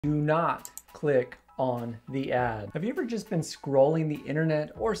Do not click on the ad. Have you ever just been scrolling the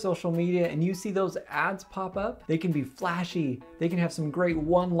internet or social media and you see those ads pop up? They can be flashy, they can have some great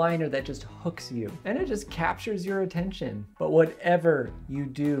one-liner that just hooks you, and it just captures your attention. But whatever you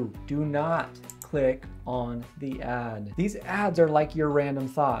do, do not click on the ad. These ads are like your random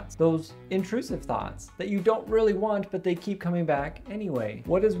thoughts, those intrusive thoughts that you don't really want, but they keep coming back anyway.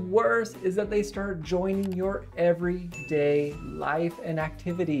 What is worse is that they start joining your everyday life and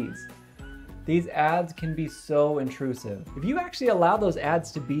activities. These ads can be so intrusive. If you actually allow those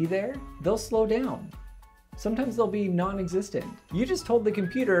ads to be there, they'll slow down. Sometimes they'll be non-existent. You just told the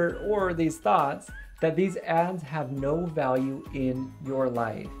computer or these thoughts that these ads have no value in your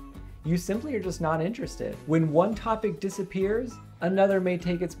life. You simply are just not interested. When one topic disappears, another may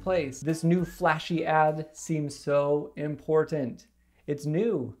take its place. This new flashy ad seems so important. It's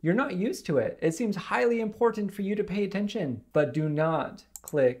new. You're not used to it. It seems highly important for you to pay attention, but do not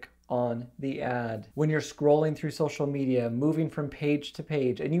click on the ad. When you're scrolling through social media, moving from page to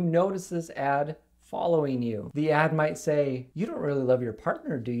page, and you notice this ad following you, the ad might say, "You don't really love your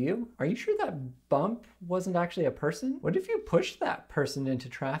partner, do you? Are you sure that bump wasn't actually a person? What if you pushed that person into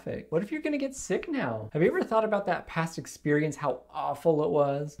traffic? What if you're gonna get sick now? Have you ever thought about that past experience, how awful it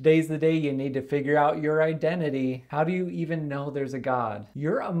was? Today's the day you need to figure out your identity. How do you even know there's a God?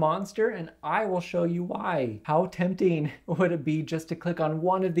 You're a monster and I will show you why." How tempting would it be just to click on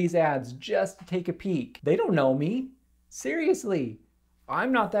one of these ads just to take a peek? They don't know me. Seriously.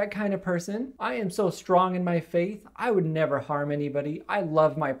 I'm not that kind of person. I am so strong in my faith. I would never harm anybody. I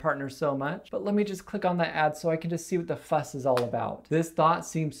love my partner so much. But let me just click on that ad so I can just see what the fuss is all about. This thought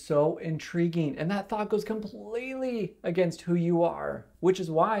seems so intriguing, and that thought goes completely against who you are, which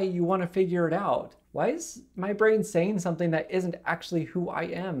is why you want to figure it out. Why is my brain saying something that isn't actually who I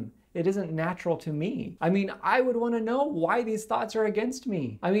am? It isn't natural to me. I mean, I would want to know why these thoughts are against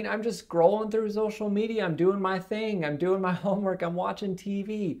me. I mean, I'm just scrolling through social media, I'm doing my thing, I'm doing my homework, I'm watching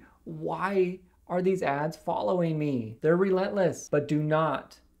TV. Why are these ads following me? They're relentless, but do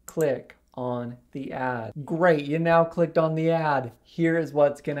not click on the ad. Great, you now clicked on the ad. Here is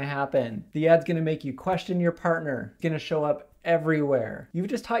what's gonna happen. The ad's gonna make you question your partner. It's gonna show up everywhere. You've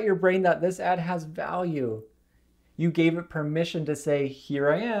just taught your brain that this ad has value. You gave it permission to say,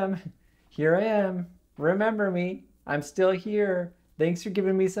 here I am, remember me, I'm still here, thanks for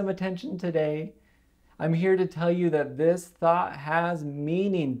giving me some attention today. I'm here to tell you that this thought has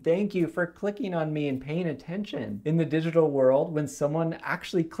meaning. Thank you for clicking on me and paying attention. In the digital world, when someone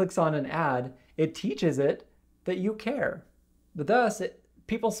actually clicks on an ad, it teaches it that you care. But thus,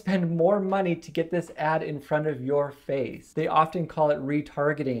 people spend more money to get this ad in front of your face. They often call it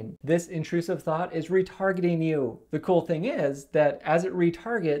retargeting. This intrusive thought is retargeting you. The cool thing is that as it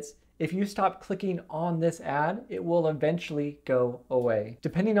retargets, if you stop clicking on this ad, it will eventually go away.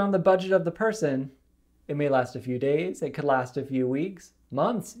 Depending on the budget of the person, it may last a few days, it could last a few weeks,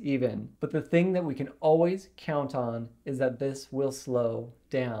 months even. But the thing that we can always count on is that this will slow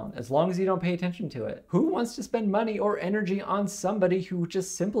down, as long as you don't pay attention to it. Who wants to spend money or energy on somebody who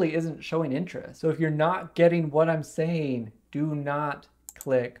just simply isn't showing interest? So if you're not getting what I'm saying, do not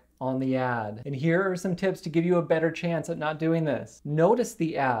click on the ad. And here are some tips to give you a better chance at not doing this. Notice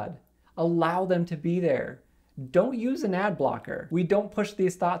the ad. Allow them to be there. Don't use an ad blocker. We don't push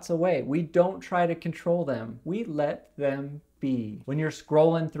these thoughts away. We don't try to control them. We let them be. When you're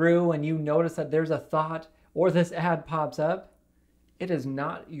scrolling through and you notice that there's a thought or this ad pops up, it is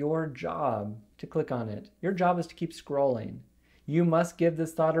not your job to click on it. Your job is to keep scrolling. You must give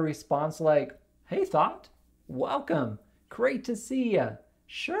this thought a response like, "Hey thought, welcome, great to see ya.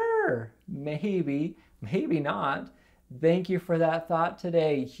 Sure, maybe, maybe not. Thank you for that thought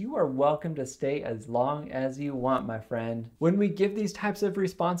today. You are welcome to stay as long as you want, my friend." When we give these types of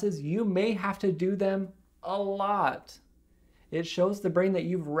responses, you may have to do them a lot. It shows the brain that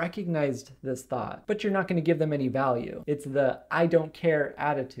you've recognized this thought, but you're not going to give them any value. It's the "I don't care"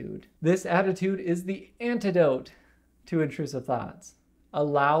 attitude. This attitude is the antidote to intrusive thoughts.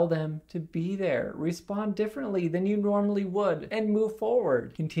 Allow them to be there. Respond differently than you normally would and move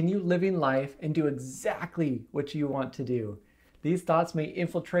forward. Continue living life and do exactly what you want to do. These thoughts may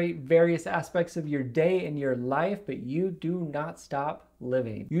infiltrate various aspects of your day and your life, but you do not stop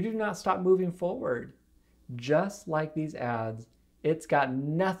living. You do not stop moving forward. Just like these ads, it's got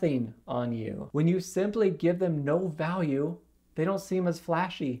nothing on you. When you simply give them no value, they don't seem as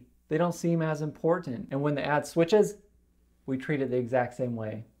flashy. They don't seem as important. And when the ad switches, we treat it the exact same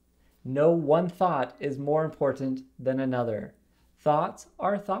way. No one thought is more important than another. Thoughts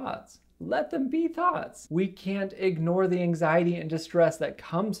are thoughts. Let them be thoughts. We can't ignore the anxiety and distress that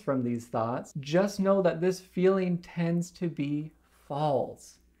comes from these thoughts. Just know that this feeling tends to be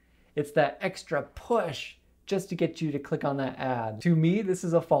false. It's that extra push just to get you to click on that ad. To me, this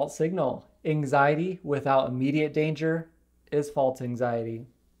is a false signal. Anxiety without immediate danger is false anxiety.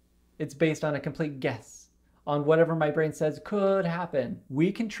 It's based on a complete guess on whatever my brain says could happen.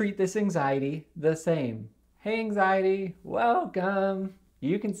 We can treat this anxiety the same. Hey anxiety, welcome.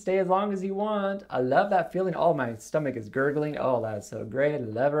 You can stay as long as you want. I love that feeling. Oh, my stomach is gurgling. Oh, that's so great. I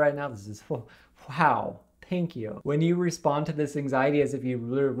love it right now. This is, wow, thank you. When you respond to this anxiety as if you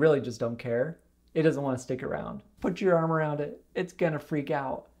really just don't care, it doesn't want to stick around. Put your arm around it. It's gonna freak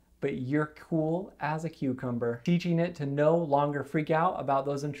out, but you're cool as a cucumber. Teaching it to no longer freak out about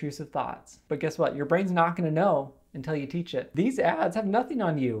those intrusive thoughts. But guess what? Your brain's not gonna know until you teach it. These ads have nothing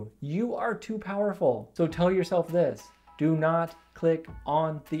on you. You are too powerful. So tell yourself this: do not click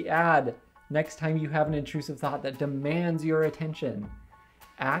on the ad next time you have an intrusive thought that demands your attention.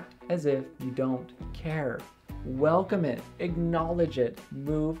 Act as if you don't care. Welcome it, acknowledge it,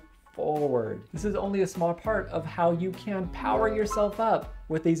 move forward. This is only a small part of how you can power yourself up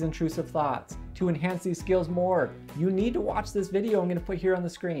with these intrusive thoughts. To enhance these skills more, you need to watch this video I'm gonna put here on the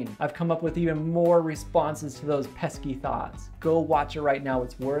screen. I've come up with even more responses to those pesky thoughts. Go watch it right now.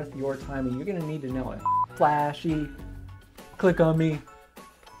 It's worth your time and you're gonna need to know it. Flashy, click on me,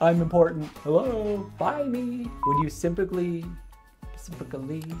 I'm important, hello, buy me. When you sympically,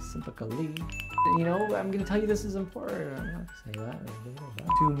 you know, I'm gonna tell you this is important. I'm not gonna say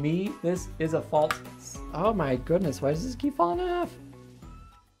that. To me, this is a false. Oh my goodness, why does this keep falling off?